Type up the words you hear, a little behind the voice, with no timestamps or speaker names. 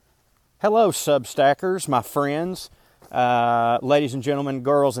Hello, Substackers, my friends, ladies and gentlemen,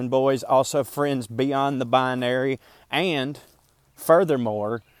 girls and boys, also friends beyond the binary, and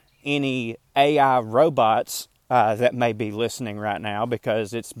furthermore, any AI robots that may be listening right now,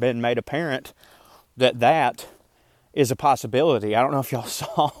 because it's been made apparent that is a possibility. I don't know if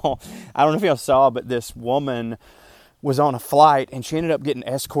y'all saw, but this woman was on a flight and she ended up getting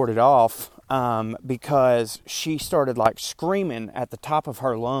escorted off because she started like screaming at the top of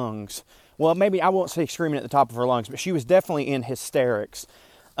her lungs. Well, maybe I won't say screaming at the top of her lungs, but she was definitely in hysterics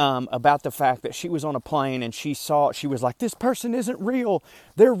about the fact that she was on a plane and she was like, this person isn't real.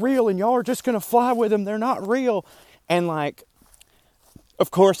 They're real and y'all are just going to fly with them. They're not real. And like,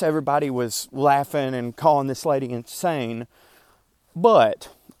 of course, everybody was laughing and calling this lady insane. But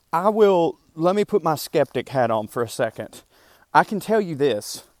let me put my skeptic hat on for a second. I can tell you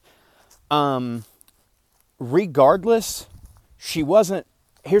this. Regardless,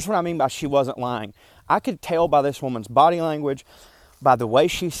 here's what I mean by she wasn't lying. I could tell by this woman's body language, by the way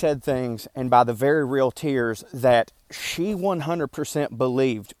she said things, and by the very real tears that she 100%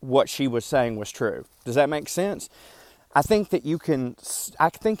 believed what she was saying was true. Does that make sense? I think that you can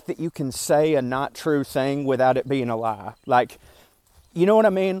say a not true thing without it being a lie. Like, you know what I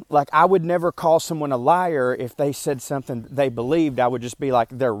mean? Like, I would never call someone a liar if they said something they believed. I would just be like,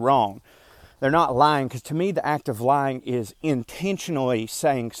 they're wrong. They're not lying, because to me, the act of lying is intentionally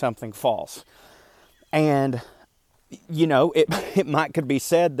saying something false. And, you know, it could be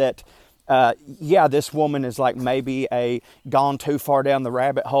said that, this woman is like maybe a gone too far down the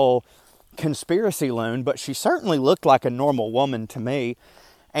rabbit hole conspiracy loon, but she certainly looked like a normal woman to me.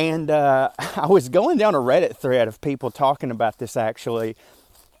 And I was going down a Reddit thread of people talking about this actually,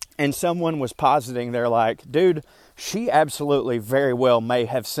 and someone was positing, they're like, dude, she absolutely very well may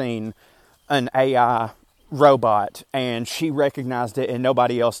have seen an AI robot and she recognized it and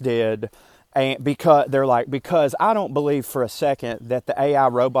nobody else did. And because I don't believe for a second that the AI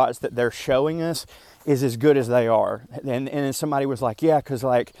robots that they're showing us is as good as they are. And then somebody was like, yeah, because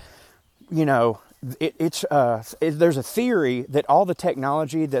like, you know, there's a theory that all the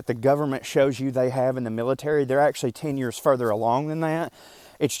technology that the government shows you they have in the military, they're actually 10 years further along than that.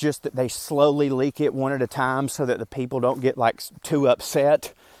 It's just that they slowly leak it one at a time so that the people don't get like too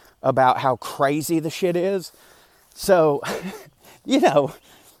upset about how crazy the shit is. So, you know,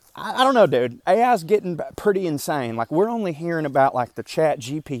 I don't know, dude. AI's getting pretty insane. Like, we're only hearing about like the Chat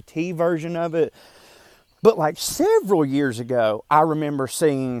GPT version of it. But like several years ago, I remember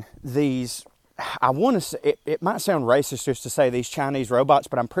seeing these, I want to say, it might sound racist just to say these Chinese robots,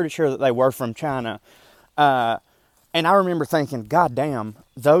 but I'm pretty sure that they were from China. And I remember thinking, God damn,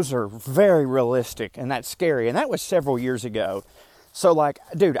 those are very realistic and that's scary. And that was several years ago. So like,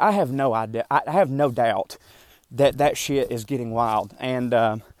 dude, I have no idea. I have no doubt that shit is getting wild.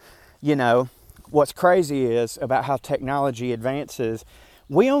 And, you know, what's crazy is about how technology advances,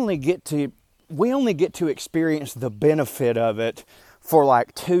 we only get to experience the benefit of it for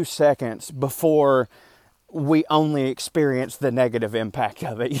like 2 seconds before we only experience the negative impact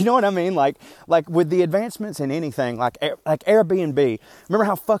of it. You know what I mean? Like with the advancements in anything, like Airbnb. Remember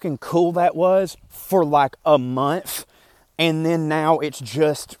how fucking cool that was for like a month? And then now it's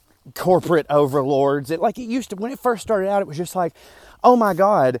just corporate overlords. It used to, when it first started out, it was just like, oh my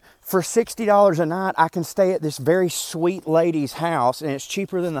God, for $60 a night, I can stay at this very sweet lady's house and it's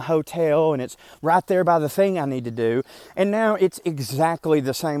cheaper than the hotel and it's right there by the thing I need to do. And now it's exactly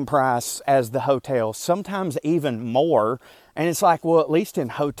the same price as the hotel, sometimes even more. And it's like, well, at least in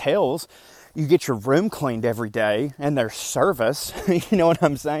hotels, you get your room cleaned every day and there's service. You know what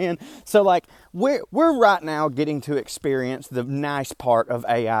I'm saying? So like, we're right now getting to experience the nice part of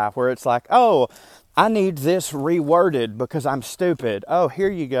AI where it's like, oh, I need this reworded because I'm stupid. Oh, here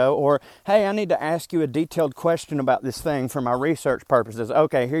you go. Or, hey, I need to ask you a detailed question about this thing for my research purposes.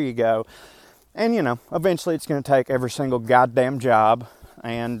 Okay, here you go. And, you know, eventually it's going to take every single goddamn job.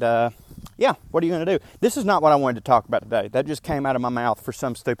 And, yeah, what are you going to do? This is not what I wanted to talk about today. That just came out of my mouth for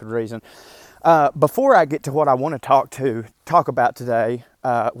some stupid reason. Before I get to what I want to talk about today,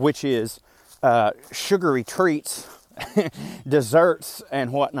 which is sugary treats, desserts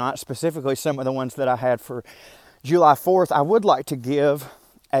and whatnot, specifically some of the ones that I had for July 4th, I would like to give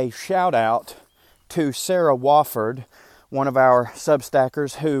a shout out to Sarah Wofford, one of our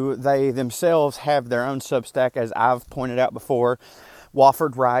Substackers, who they themselves have their own Substack, as I've pointed out before,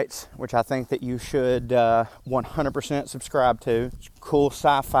 Wofford Writes, which I think that you should 100% subscribe to. It's cool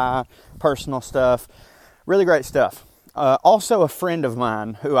sci-fi, personal stuff, really great stuff. Also a friend of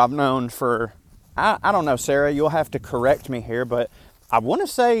mine who I've known for, I don't know, Sarah, you'll have to correct me here, but I want to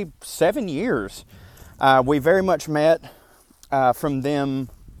say 7 years. We very much met from them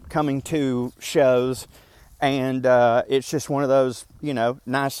coming to shows, and it's just one of those,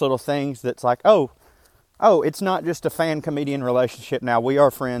 nice little things that's like, oh, it's not just a fan-comedian relationship now. We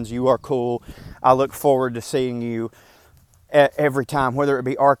are friends. You are cool. I look forward to seeing you every time, whether it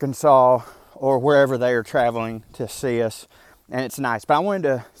be Arkansas or wherever they are traveling to see us, and it's nice. But I wanted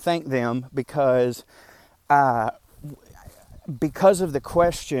to thank them because of the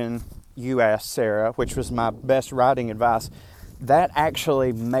question you asked, Sarah, which was my best writing advice. That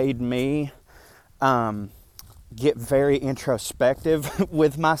actually made me get very introspective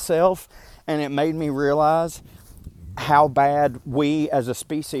with myself, and it made me realize how bad we as a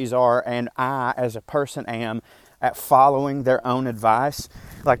species are, and I as a person am, at following their own advice.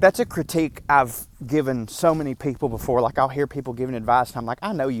 Like, that's a critique I've given so many people before. Like, I'll hear people giving advice, and I'm like,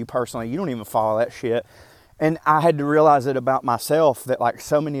 I know you personally. You don't even follow that shit. And I had to realize it about myself, that like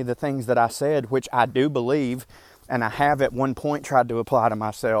so many of the things that I said, which I do believe, and I have at one point tried to apply to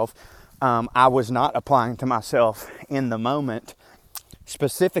myself, I was not applying to myself in the moment.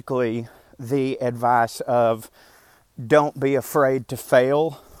 Specifically, the advice of don't be afraid to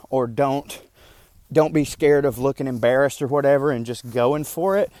fail, or don't be scared of looking embarrassed or whatever, and just going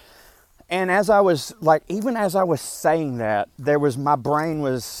for it. And as I was even as I was saying that, my brain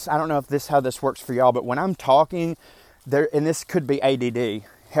was, I don't know if how this works for y'all, but when I'm talking there, and this could be ADD,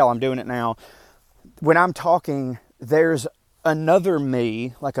 hell, I'm doing it now. When I'm talking, there's another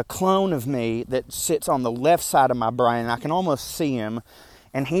me, like a clone of me, that sits on the left side of my brain. I can almost see him,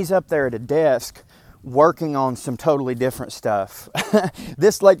 and he's up there at a desk working on some totally different stuff.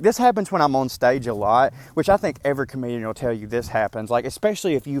 This happens when I'm on stage a lot, which I think every comedian will tell you this happens. Like,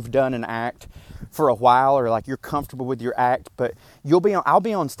 especially if you've done an act for a while, or like you're comfortable with your act, but I'll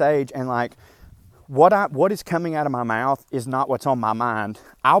be on stage, and like what is coming out of my mouth is not what's on my mind.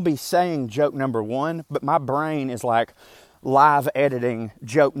 I'll be saying joke number 1, but my brain is like live editing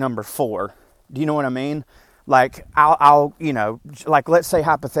joke number 4. Do you know what I mean? Like, I'll like, let's say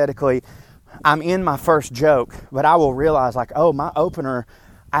hypothetically, I'm in my first joke, but I will realize like, oh, my opener,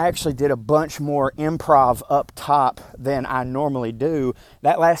 I actually did a bunch more improv up top than I normally do.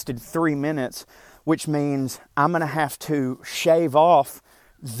 That lasted 3 minutes, which means I'm going to have to shave off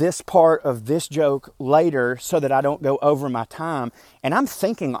this part of this joke later so that I don't go over my time. And I'm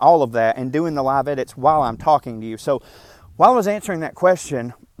thinking all of that and doing the live edits while I'm talking to you. So while I was answering that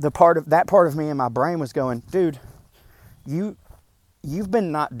question, that part of me in my brain was going, dude, you've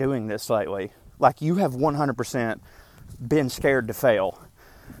been not doing this lately. Like, you have 100% been scared to fail.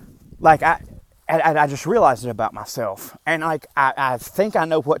 Like, I just realized it about myself. And like, I think I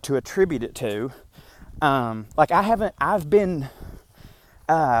know what to attribute it to. I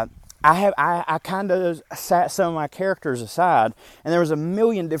kind of sat some of my characters aside, and there was a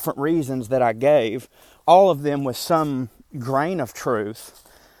million different reasons that I gave, all of them with some grain of truth.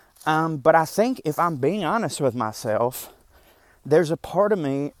 But I think if I'm being honest with myself, there's a part of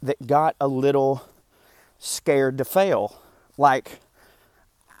me that got a little scared to fail. Like,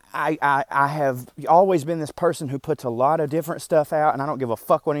 I have always been this person who puts a lot of different stuff out, and I don't give a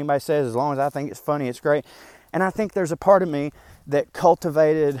fuck what anybody says. As long as I think it's funny, it's great. And I think there's a part of me that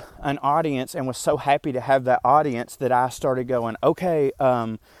cultivated an audience and was so happy to have that audience that I started going, okay,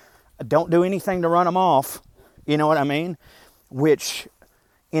 don't do anything to run them off. You know what I mean? Which,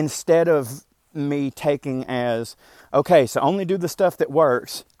 instead of me taking as, okay, so only do the stuff that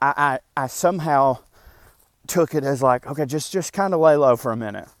works, I somehow took it as like, okay, just kind of lay low for a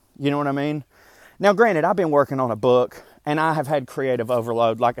minute. You know what I mean? Now, granted, I've been working on a book, and I have had creative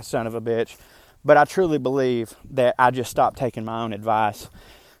overload like a son of a bitch, but I truly believe that I just stopped taking my own advice.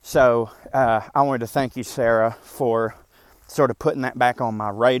 So I wanted to thank you, Sarah, for sort of putting that back on my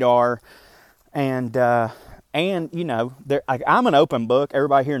radar. And you know, I'm an open book.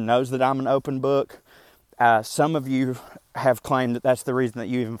 Everybody here knows that I'm an open book. Some of you have claimed that that's the reason that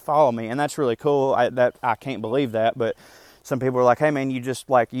you even follow me, and that's really cool. I can't believe that, but some people are like, hey man, you just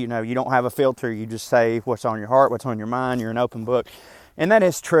like, you know, you don't have a filter. You just say what's on your heart, what's on your mind. You're an open book. And that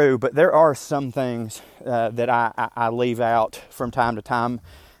is true, but there are some things that I leave out from time to time.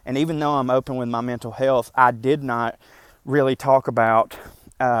 And even though I'm open with my mental health, I did not really talk about,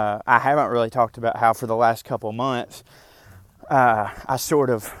 I haven't really talked about how for the last couple months, I sort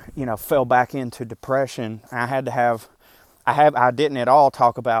of, you know, fell back into depression. I didn't at all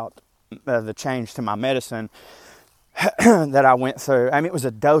talk about the change to my medicine that I went through. I mean, it was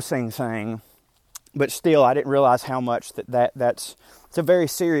a dosing thing, but still, I didn't realize how much that's it's a very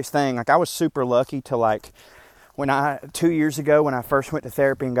serious thing. Like, I was super lucky to, like, 2 years ago when I first went to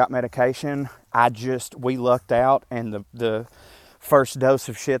therapy and got medication, we lucked out, and the first dose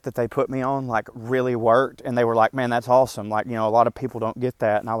of shit that they put me on, like, really worked. And they were like, man, that's awesome. Like, you know, a lot of people don't get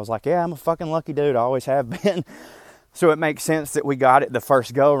that. And I was like, yeah, I'm a fucking lucky dude. I always have been. So it makes sense that we got it the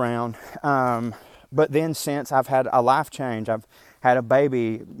first go around. But then since I've had a life change, I've had a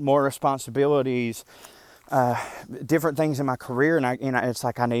baby, more responsibilities, different things in my career, and it's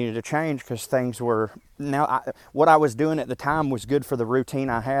like I needed to change because things were what I was doing at the time was good for the routine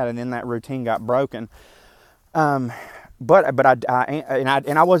I had, and then that routine got broken. But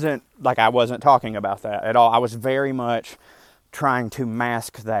I wasn't talking about that at all. I was very much trying to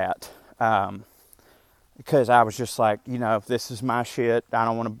mask that because I was just like, you know, this is my shit. I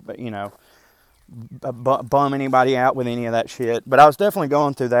don't want to, you know, bum anybody out with any of that shit. But I was definitely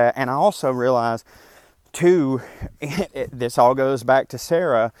going through that, and I also realized too, this all goes back to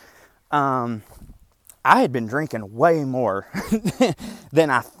Sarah. I had been drinking way more than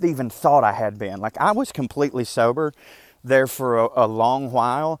I even thought I had been. Like, I was completely sober there for a long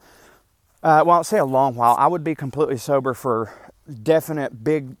while. Well, I'll say a long while. I would be completely sober for definite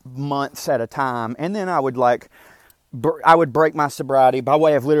big months at a time, and then I would break my sobriety by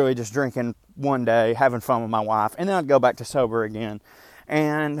way of literally just drinking one day, having fun with my wife, and then I'd go back to sober again.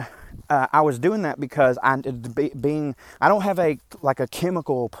 And I was doing that because I don't have a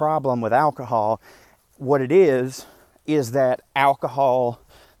chemical problem with alcohol. What it is that alcohol,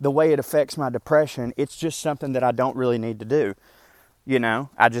 the way it affects my depression, it's just something that I don't really need to do. You know,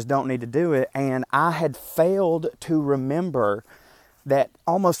 I just don't need to do it. And I had failed to remember that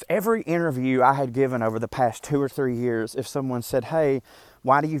almost every interview I had given over the past 2 or 3 years, if someone said, hey,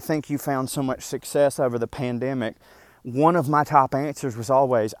 why do you think you found so much success over the pandemic? One of my top answers was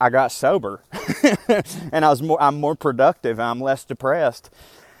always, I got sober. And I'm more productive. I'm less depressed.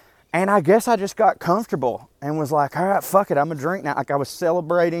 And I guess I just got comfortable and was like, all right, fuck it, I'm a drink now. Like, I was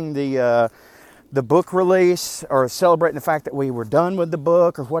celebrating the book release, or celebrating the fact that we were done with the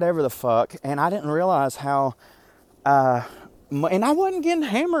book, or whatever the fuck. And I didn't realize how, and I wasn't getting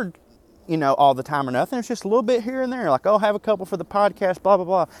hammered, you know, all the time or nothing. It's just a little bit here and there. Like, oh, have a couple for the podcast, blah, blah,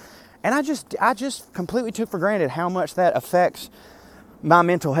 blah. And I just completely took for granted how much that affects my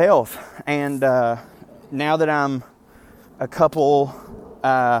mental health. And now that I'm a couple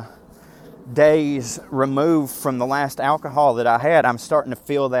days removed from the last alcohol that I had, I'm starting to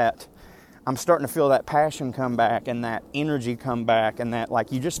feel that passion come back, and that energy come back, and that,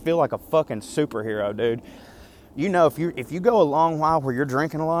 like, you just feel like a fucking superhero, dude. You know, if you go a long while where you're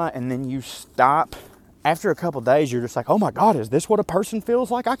drinking a lot and then you stop, after a couple days, you're just like, oh my God, is this what a person feels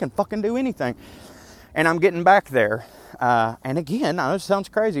like? I can fucking do anything. And I'm getting back there. And again, I know it sounds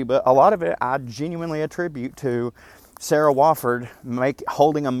crazy, but a lot of it I genuinely attribute to Sarah Wofford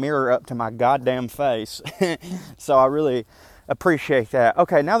holding a mirror up to my goddamn face. So I really appreciate that.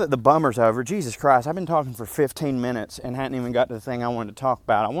 Okay, now that the bummer's over, Jesus Christ, I've been talking for 15 minutes and hadn't even got to the thing I wanted to talk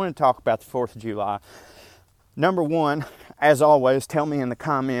about. I wanted to talk about the 4th of July. Number one, as always, tell me in the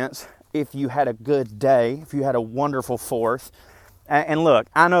comments if you had a good day, if you had a wonderful 4th. And look,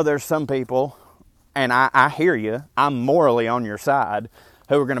 I know there's some people, and I hear you, I'm morally on your side,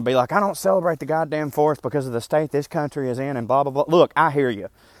 who are going to be like, I don't celebrate the goddamn 4th because of the state this country is in and blah, blah, blah. Look, I hear you.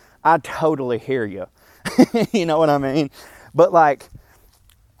 I totally hear you. You know what I mean? But, like,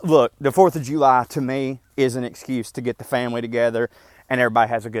 look, the 4th of July to me is an excuse to get the family together and everybody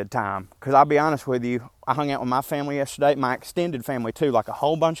has a good time. Because I'll be honest with you, I hung out with my family yesterday, my extended family too, like a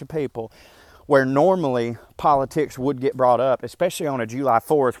whole bunch of people, where normally politics would get brought up, especially on a July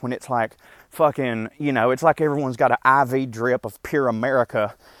 4th when it's like fucking, you know, it's like everyone's got an IV drip of pure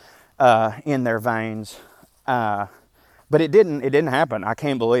America in their veins. But it didn't happen. I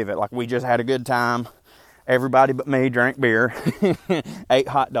can't believe it. Like, we just had a good time. Everybody but me drank beer, ate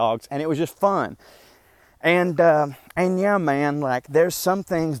hot dogs, and it was just fun. And yeah, man, like, there's some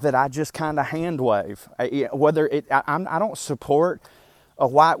things that I just kind of hand wave. I don't support a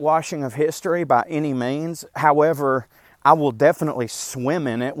whitewashing of history by any means. However, I will definitely swim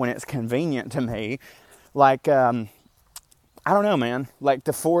in it when it's convenient to me. Like, I don't know, man. Like,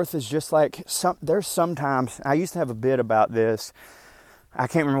 the 4th is just like, there's sometimes, I used to have a bit about this. I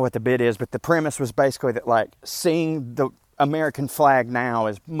can't remember what the bit is, but the premise was basically that, like, seeing the American flag now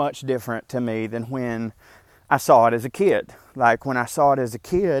is much different to me than when I saw it as a kid. Like, when I saw it as a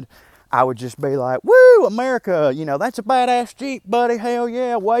kid, I would just be like, woo, America, you know, that's a badass Jeep, buddy, hell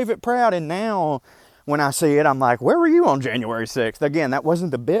yeah, wave it proud. And now, when I see it, I'm like, where were you on January 6th? Again, that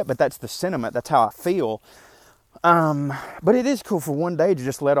wasn't the bit, but that's the sentiment, that's how I feel. But it is cool for one day to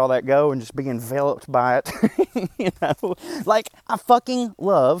just let all that go and just be enveloped by it. You know, like, I fucking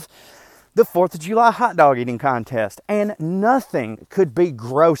love the 4th of July hot dog eating contest, and nothing could be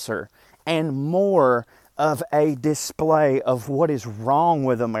grosser and more of a display of what is wrong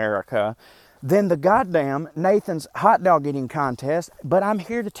with America than the goddamn Nathan's hot dog eating contest. But I'm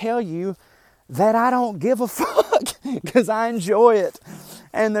here to tell you that I don't give a fuck because I enjoy it.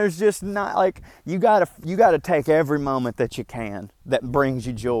 And there's just not, like, you gotta take every moment that you can that brings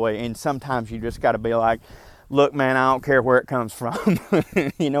you joy. And sometimes you just gotta be like, look, man, I don't care where it comes from.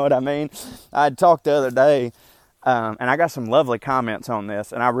 You know what I mean? I talked the other day, and I got some lovely comments on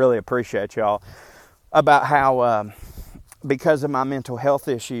this, and I really appreciate y'all, about how because of my mental health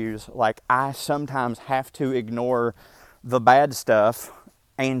issues, like, I sometimes have to ignore the bad stuff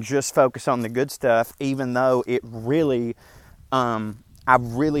and just focus on the good stuff, even though it really, I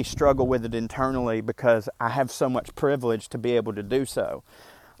really struggle with it internally because I have so much privilege to be able to do so.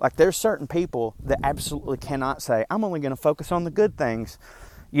 Like, there's certain people that absolutely cannot say, I'm only going to focus on the good things,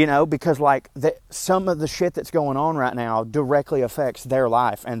 you know, because, like, some of the shit that's going on right now directly affects their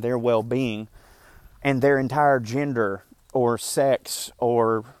life and their well-being and their entire gender or sex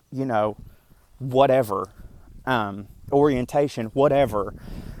or, you know, whatever, orientation, whatever.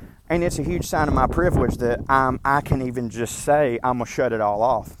 And it's a huge sign of my privilege that I can even just say, I'm going to shut it all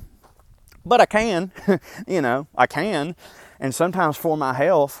off. But I can, you know, I can. And sometimes for my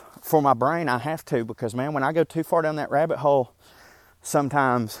health, for my brain, I have to, because, man, when I go too far down that rabbit hole,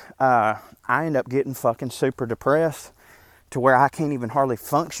 sometimes I end up getting fucking super depressed to where I can't even hardly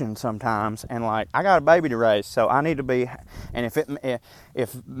function sometimes. And, like, I got a baby to raise, so I need to be, and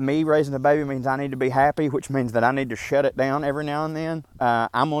if me raising a baby means I need to be happy, which means that I need to shut it down every now and then,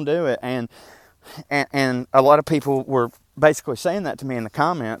 I'm going to do it. And a lot of people were basically saying that to me in the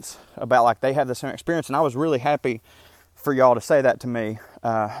comments about, like, they have the same experience. And I was really happy for y'all to say that to me,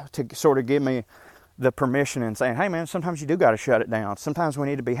 to sort of give me the permission and saying, hey, man, sometimes you do got to shut it down. Sometimes we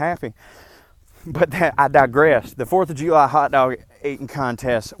need to be happy. But I digress. The 4th of July hot dog eating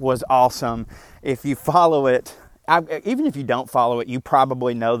contest was awesome. If you follow it, even if you don't follow it, you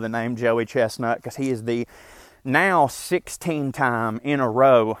probably know the name Joey Chestnut, because he is the now 16-time in a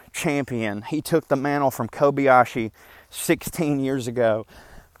row champion. He took the mantle from Kobayashi 16 years ago.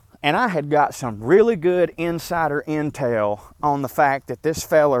 And I had got some really good insider intel on the fact that this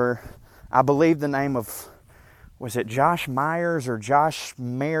feller, I believe the name of, was it Josh Myers or Josh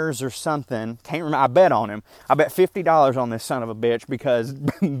Mayers or something? Can't remember. I bet on him. I bet $50 on this son of a bitch because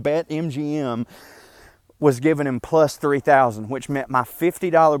BetMGM was giving him plus 3,000, which meant my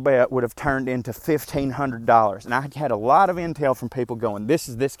 $50 bet would have turned into $1,500. And I had a lot of intel from people going, this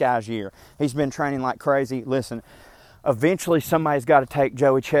is this guy's year. He's been training like crazy. Listen, eventually somebody's got to take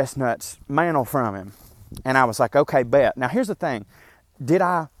Joey Chestnut's mantle from him. And I was like, okay, bet. Now, here's the thing. Did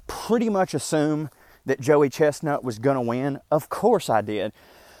I pretty much assume that Joey Chestnut was going to win? Of course I did.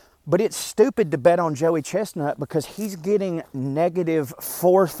 But it's stupid to bet on Joey Chestnut because he's getting negative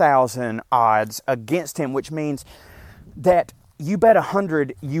 4,000 odds against him, which means that you bet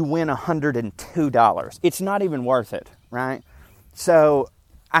 100, you win $102. It's not even worth it, right? So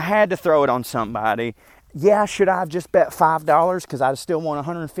I had to throw it on somebody. Yeah, should I have just bet $5 because I still won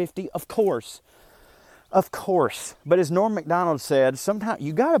 150? Of course. Of course. But as Norm Macdonald said, sometimes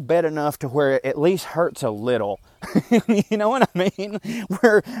you got to bet enough to where it at least hurts a little. You know what I mean?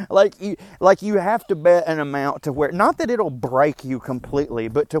 Where like you have to bet an amount to where, not that it'll break you completely,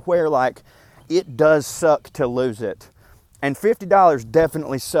 but to where, like, it does suck to lose it. And $50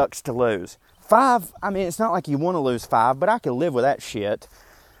 definitely sucks to lose. $5, I mean, it's not like you want to lose $5, but I can live with that shit.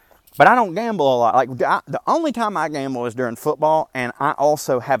 But I don't gamble a lot. Like, the only time I gamble is during football, and I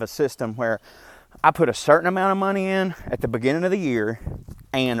also have a system where I put a certain amount of money in at the beginning of the year,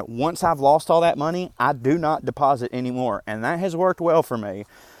 and once I've lost all that money, I do not deposit anymore. And that has worked well for me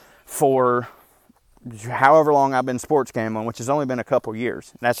for however long I've been sports gambling, which has only been a couple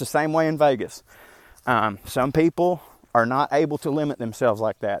years. And that's the same way in Vegas. Some people are not able to limit themselves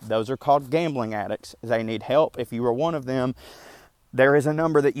like that. Those are called gambling addicts. They need help. If you are one of them, there is a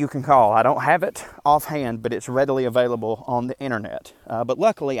number that you can call. I don't have it offhand, but it's readily available on the internet. But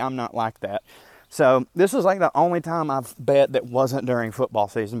luckily, I'm not like that. So this was like the only time I've bet that wasn't during football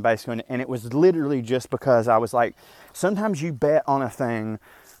season, basically. And it was literally just because I was like, sometimes you bet on a thing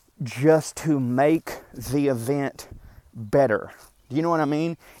just to make the event better. Do you know what I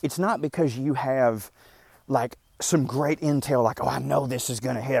mean? It's not because you have, like, some great intel, like, oh, I know this is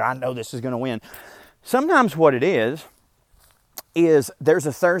going to hit. I know this is going to win. Sometimes what it is there's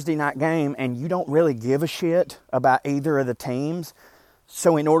a Thursday night game and you don't really give a shit about either of the teams.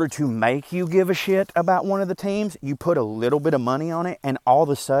 So in order to make you give a shit about one of the teams, you put a little bit of money on it, and all of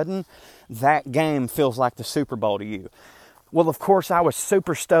a sudden, that game feels like the Super Bowl to you. Well, of course, I was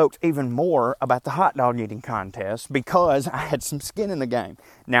super stoked even more about the hot dog eating contest because I had some skin in the game.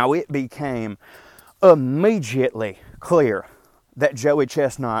 Now, it became immediately clear that Joey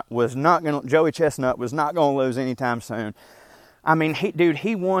Chestnut was not going to lose anytime soon. I mean,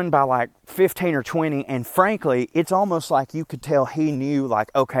 he won by like 15 or 20, and frankly, it's almost like you could tell he knew,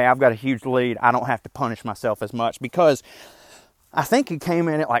 like, okay, I've got a huge lead. I don't have to punish myself as much, because I think he came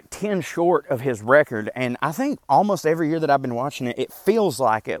in at like 10 short of his record, and I think almost every year that I've been watching it, it feels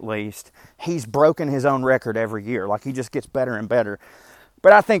like, at least, he's broken his own record every year. Like, he just gets better and better.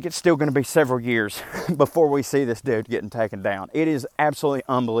 But I think it's still going to be several years before we see this dude getting taken down. It is absolutely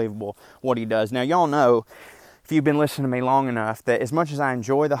unbelievable what he does. Now, y'all know, if you've been listening to me long enough, that as much as I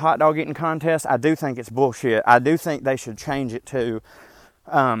enjoy the hot dog eating contest, I do think it's bullshit. I do think they should change it to,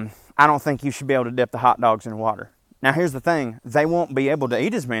 I don't think you should be able to dip the hot dogs in water. Now, here's the thing. They won't be able to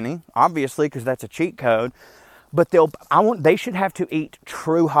eat as many, obviously, because that's a cheat code. But they should have to eat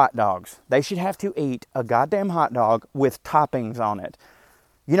true hot dogs. They should have to eat a goddamn hot dog with toppings on it.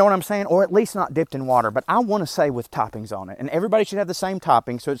 You know what I'm saying? Or at least not dipped in water. But I want to say with toppings on it. And everybody should have the same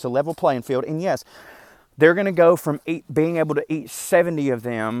toppings, so it's a level playing field. And yes, they're going to go from being able to eat 70 of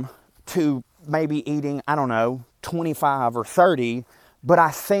them to maybe eating, 25 or 30. But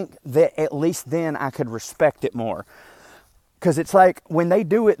I think that at least then I could respect it more. Because it's like, when they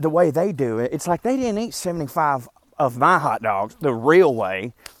do it the way they do it, it's like they didn't eat 75 of my hot dogs the real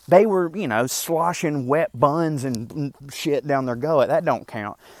way. They were, sloshing wet buns and shit down their gullet. That don't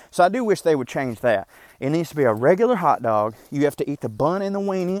count. So I do wish they would change that. It needs to be a regular hot dog. You have to eat the bun and the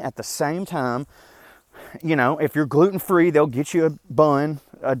weenie at the same time. If you're gluten-free, they'll get you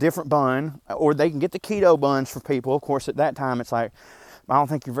a different bun, or they can get the keto buns for people. Of course, at that time, it's like, I don't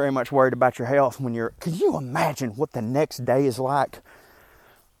think you're very much worried about your health can you imagine what the next day is like?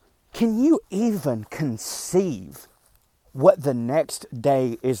 Can you even conceive what the next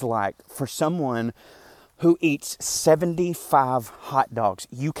day is like for someone who eats 75 hot dogs?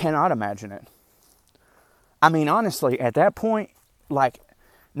 You cannot imagine it. I mean, honestly, at that point, like,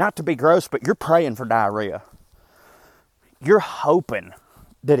 not to be gross, but you're praying for diarrhea. You're hoping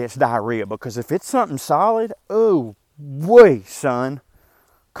that it's diarrhea, because if it's something solid, ooh, wee, son,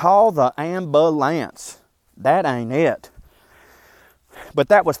 call the ambulance. That ain't it. But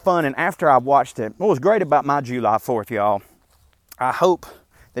that was fun, and after I watched it, what was great about my July 4th, y'all, I hope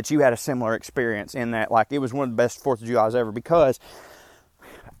that you had a similar experience in that, like, it was one of the best 4th of Julys ever, because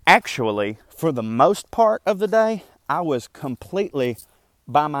actually, for the most part of the day, I was completely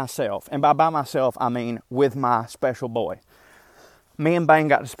by myself. And by myself, I mean with my special boy. Me and Bane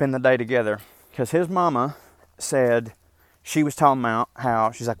got to spend the day together, because his mama said, she was talking about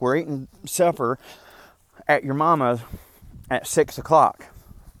how, she's like, we're eating supper at your mama's at 6 o'clock.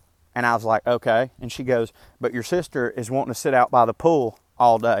 And I was like, okay. And she goes, but your sister is wanting to sit out by the pool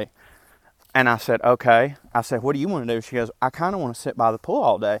all day. And I said, okay. I said, what do you want to do? She goes, I kind of want to sit by the pool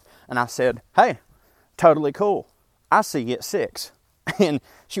all day. And I said, hey, totally cool. I see you at 6. And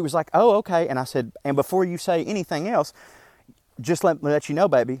she was like, oh, okay. And I said, and before you say anything else, just let you know,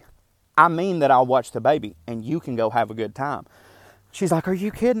 baby, I mean that I'll watch the baby and you can go have a good time. She's like, are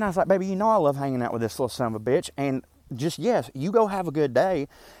you kidding? I was like, baby, I love hanging out with this little son of a bitch. And just, yes, you go have a good day.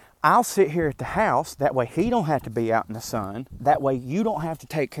 I'll sit here at the house. That way he don't have to be out in the sun. That way you don't have to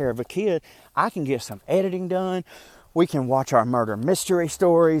take care of a kid. I can get some editing done. We can watch our murder mystery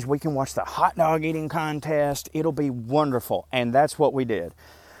stories. We can watch the hot dog eating contest. It'll be wonderful. And that's what we did.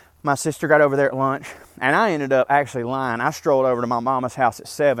 My sister got over there at lunch, and I ended up actually lying. I strolled over to my mama's house at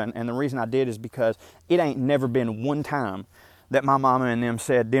 7, and the reason I did is because it ain't never been one time that my mama and them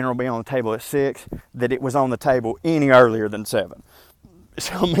said dinner will be on the table at 6, that it was on the table any earlier than 7.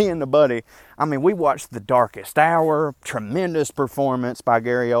 So me and the buddy, we watched The Darkest Hour, tremendous performance by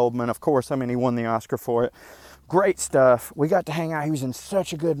Gary Oldman. Of course, he won the Oscar for it. Great stuff. We got to hang out. He was in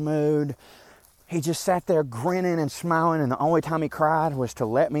such a good mood. He just sat there grinning and smiling, and the only time he cried was to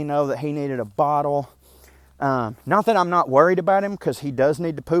let me know that he needed a bottle. Not that I'm not worried about him, because he does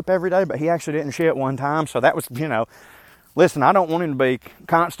need to poop every day, but he actually didn't shit one time, so that was, listen, I don't want him to be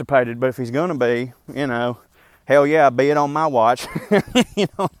constipated, but if he's going to be, hell yeah, be it on my watch. You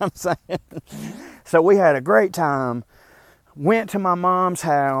know what I'm saying? So we had a great time, went to my mom's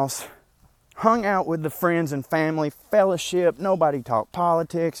house, hung out with the friends and family, fellowship. Nobody talked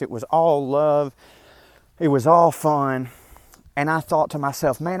politics. It was all love. It was all fun. And I thought to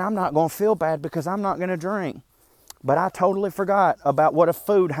myself, man, I'm not going to feel bad because I'm not going to drink. But I totally forgot about what a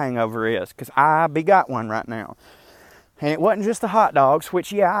food hangover is, because I got one right now. And it wasn't just the hot dogs,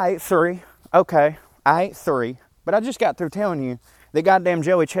 which, yeah, I ate 3. Okay, I ate 3. But I just got through telling you that goddamn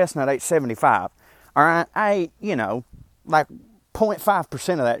Joey Chestnut ate 75. All right, I ate, like 0.5%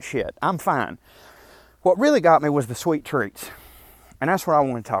 of that shit. I'm fine. What really got me was the sweet treats. And that's what I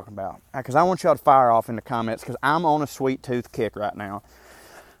want to talk about. Because I want y'all to fire off in the comments, because I'm on a sweet tooth kick right now.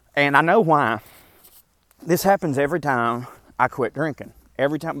 And I know why. This happens every time I quit drinking.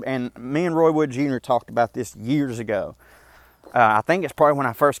 Every time. And me and Roy Wood Jr. talked about this years ago. I think it's probably when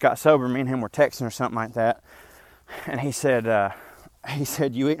I first got sober. Me and him were texting or something like that. And he said,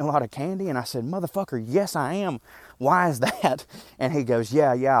 you eating a lot of candy? And I said, motherfucker, yes, I am. Why is that? And he goes,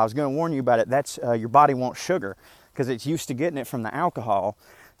 yeah, I was going to warn you about it. That's your body wants sugar because it's used to getting it from the alcohol.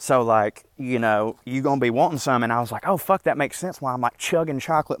 So, like, you know, you're going to be wanting some. And I was like, oh, fuck, that makes sense why I'm, like, chugging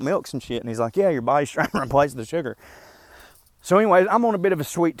chocolate milks and shit. And he's like, yeah, your body's trying to replace the sugar. So, anyways, I'm on a bit of a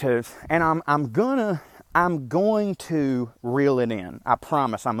sweet tooth. And I'm going to reel it in. I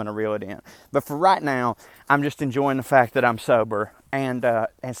promise I'm going to reel it in. But for right now, I'm just enjoying the fact that I'm sober. And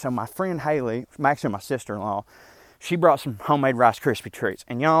so my friend Haley, actually my sister-in-law, she brought some homemade Rice Krispie treats.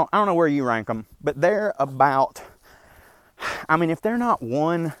 And y'all, I don't know where you rank them, but they're about, I mean, if they're not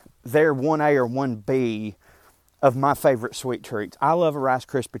one, they're 1A or 1B of my favorite sweet treats. I love a Rice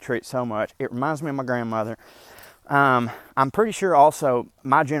Krispie treat so much. It reminds me of my grandmother. I'm pretty sure also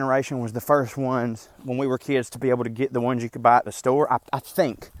my generation was the first ones when we were kids to be able to get the ones you could buy at the store. I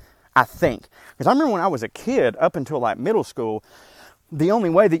think. Because I remember when I was a kid, up until like middle school, the only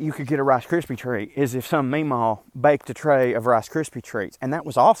way that you could get a Rice Krispie treat is if some meemaw baked a tray of Rice Krispie treats. And that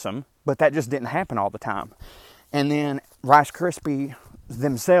was awesome, but that just didn't happen all the time. And then Rice Krispie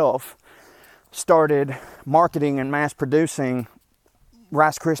themselves started marketing and mass producing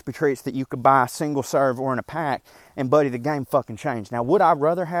Rice Krispie treats that you could buy single serve or in a pack, and buddy, the game fucking changed. Now, would I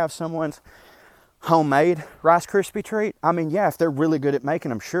rather have someone's homemade Rice Krispie treat? I mean, yeah, if they're really good at making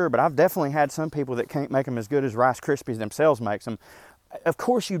them, sure, but I've definitely had some people that can't make them as good as Rice Krispies themselves makes them. Of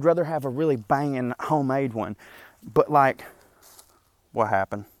course, you'd rather have a really banging homemade one, but like, what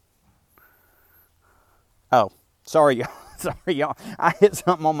happened? Oh, sorry, y'all. Sorry, y'all. I hit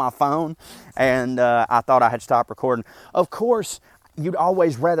something on my phone, and I thought I had stopped recording. Of course, you'd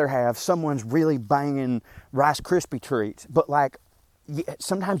always rather have someone's really banging Rice Krispie treats, but like,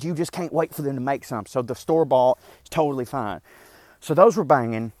 sometimes you just can't wait for them to make some. So the store-bought is totally fine. So those were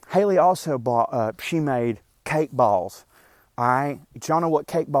banging. Haley also bought, she made cake balls. All right? Y'all know what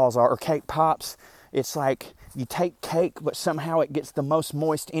cake balls are, or cake pops. It's like you take cake, but somehow it gets the most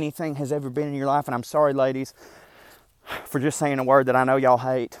moist anything has ever been in your life. And I'm sorry, ladies, for just saying a word that I know y'all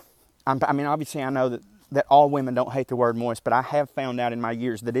hate. I mean, obviously I know that all women don't hate the word moist, but I have found out in my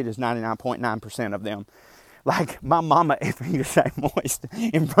years that it is 99.9% of them. Like, my mama, if you say moist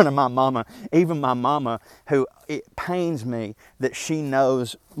in front of my mama, even my mama, who it pains me that she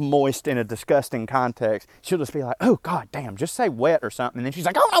knows moist in a disgusting context, she'll just be like, oh, god damn, just say wet or something. And then she's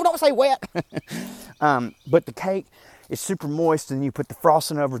like, oh, no, don't say wet. But the cake is super moist, and you put the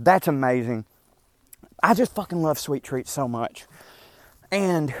frosting over. That's amazing. I just fucking love sweet treats so much.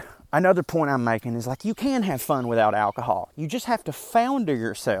 And another point I'm making is, like, you can have fun without alcohol. You just have to founder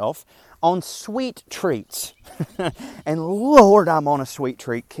yourself on sweet treats. And Lord, I'm on a sweet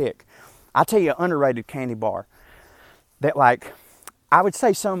treat kick. I'll tell you an underrated candy bar that, like, I would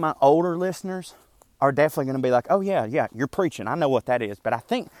say some of my older listeners are definitely going to be like, oh yeah, you're preaching. I know what that is. But I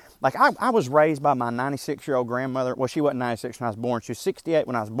think, like, I was raised by my 96-year-old grandmother. Well, she wasn't 96 when I was born. She was 68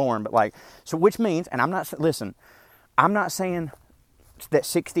 when I was born. But, like, so which means, and I'm not saying that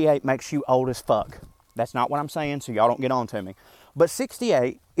 68 makes you old as fuck. That's not what I'm saying, so y'all don't get on to me. But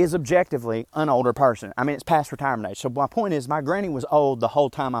 68 is objectively an older person. I mean, it's past retirement age. So my point is, my granny was old the whole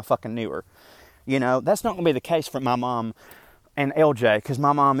time I fucking knew her. You know, that's not going to be the case for my mom and LJ, because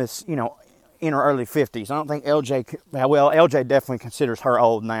my mom is, you know, in her early 50s. I don't think LJ definitely considers her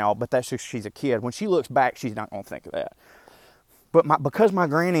old now, but that's just she's a kid. When she looks back, she's not going to think of that. But because my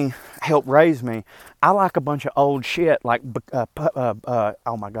granny helped raise me, I like a bunch of old shit, like,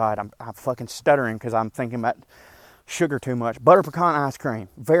 oh my God, I'm fucking stuttering because I'm thinking about sugar too much. Butter pecan ice cream,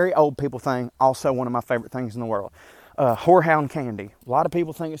 very old people thing, also one of my favorite things in the world. Whorehound candy, a lot of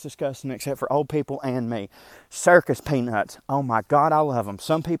people think it's disgusting except for old people and me. Circus peanuts, oh my God, I love them.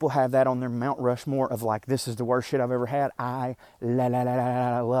 Some people have that on their Mount Rushmore of, like, this is the worst shit I've ever had. I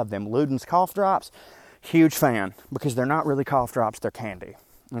love them. Luden's cough drops. Huge fan, because they're not really cough drops, they're candy,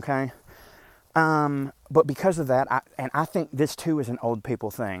 okay? But because of that, I think this too is an old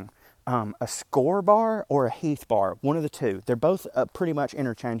people thing. A Score bar or a Heath bar, one of the two. They're both pretty much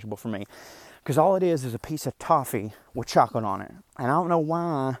interchangeable for me, because all it is a piece of toffee with chocolate on it. And I don't know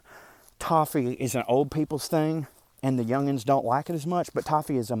why toffee is an old people's thing and the youngins don't like it as much, but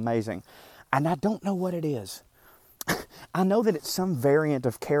toffee is amazing. And I don't know what it is. I know that it's some variant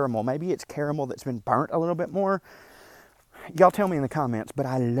of caramel. Maybe it's caramel that's been burnt a little bit more. Y'all tell me in the comments, but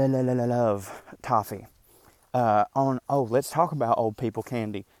I love toffee. let's talk about old people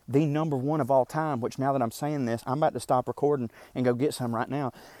candy. The number one of all time, which now that I'm saying this, I'm about to stop recording and go get some right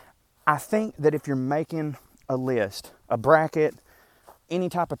now. I think that if you're making a list, a bracket, any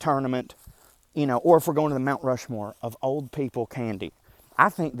type of tournament, or if we're going to the Mount Rushmore of old people candy, I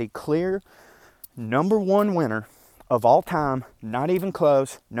think the clear number one winner of all time, not even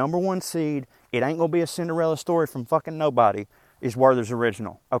close, number one seed, it ain't gonna be a Cinderella story from fucking nobody, is Werther's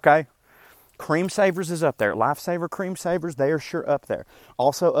Original, okay? Cream Savers is up there. Lifesaver Cream Savers, they are sure up there.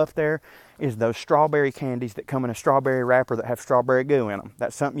 Also up there is those strawberry candies that come in a strawberry wrapper that have strawberry goo in them.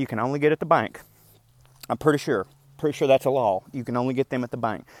 That's something you can only get at the bank. I'm pretty sure that's a law. You can only get them at the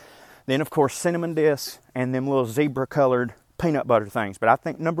bank. Then, of course, cinnamon discs and them little zebra-colored peanut butter things. But I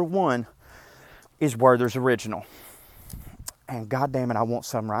think number one is Werther's Original. And goddamn it, I want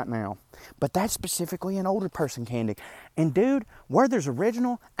some right now. But that's specifically an older person candy. And dude, Werther's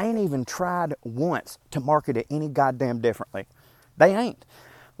Original ain't even tried once to market it any goddamn differently. They ain't.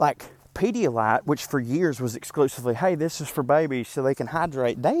 Like Pedialyte, which for years was exclusively, hey, this is for babies so they can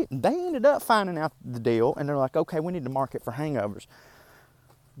hydrate. They ended up finding out the deal, and they're like, okay, we need to market for hangovers.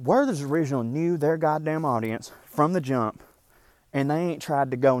 Werther's Original knew their goddamn audience from the jump, and they ain't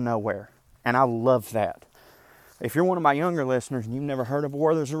tried to go nowhere. And I love that. If you're one of my younger listeners and you've never heard of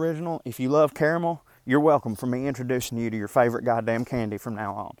Werther's Original, if you love caramel, you're welcome for me introducing you to your favorite goddamn candy from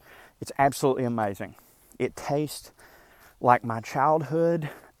now on. It's absolutely amazing. It tastes like my childhood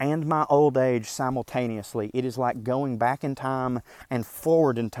and my old age simultaneously. It is like going back in time and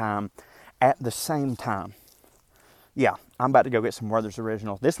forward in time at the same time. Yeah, I'm about to go get some Werther's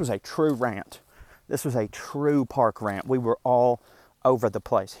Original. This was a true rant. This was a true park rant. We were all over the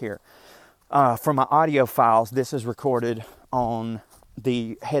place here. For my audio files, this is recorded on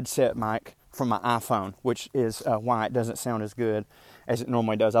the headset mic from my iPhone, which is why it doesn't sound as good as it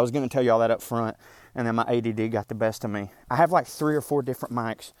normally does. I was going to tell you all that up front, and then my ADD got the best of me. I have like 3 or 4 different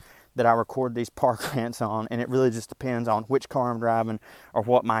mics that I record these park rants on, and it really just depends on which car I'm driving or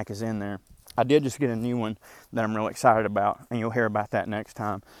what mic is in there. I did just get a new one that I'm really excited about, and you'll hear about that next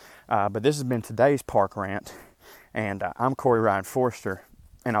time. But this has been today's park rant, and I'm Corey Ryan Forster.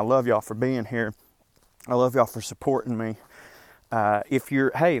 And I love y'all for being here. I love y'all for supporting me. If you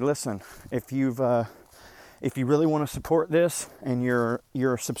really want to support this and you're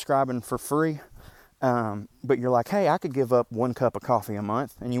subscribing for free, but you're like, hey, I could give up 1 cup of coffee a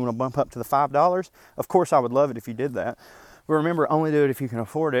month, and you want to bump up to the $5, of course I would love it if you did that. But remember, only do it if you can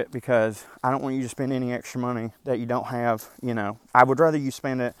afford it, because I don't want you to spend any extra money that you don't have. I would rather you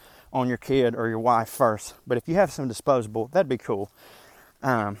spend it on your kid or your wife first. But if you have some disposable, that'd be cool.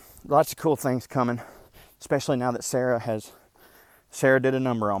 Lots of cool things coming, especially now that Sarah did a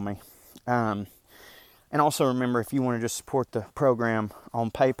number on me. And also remember, if you want to just support the program on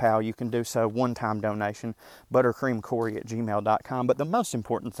PayPal, you can do so, one-time donation, buttercreamcorey@gmail.com. But the most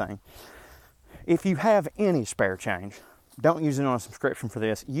important thing, if you have any spare change, don't use it on a subscription for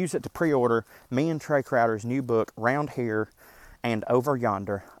this. Use it to pre-order me and Trey Crowder's new book, Round Here and Over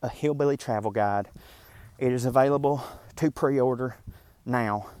Yonder, a hillbilly travel guide. It is available to pre-order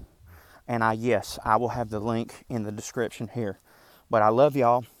now, and I will have the link in the description here. But I love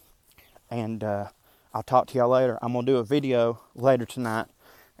y'all, and I'll talk to y'all later. I'm gonna do a video later tonight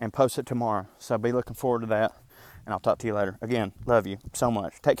and post it tomorrow, so be looking forward to that, and I'll talk to you later. Again, love you so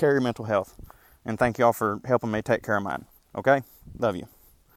much. Take care of your mental health, and thank y'all for helping me take care of mine. Okay, love you.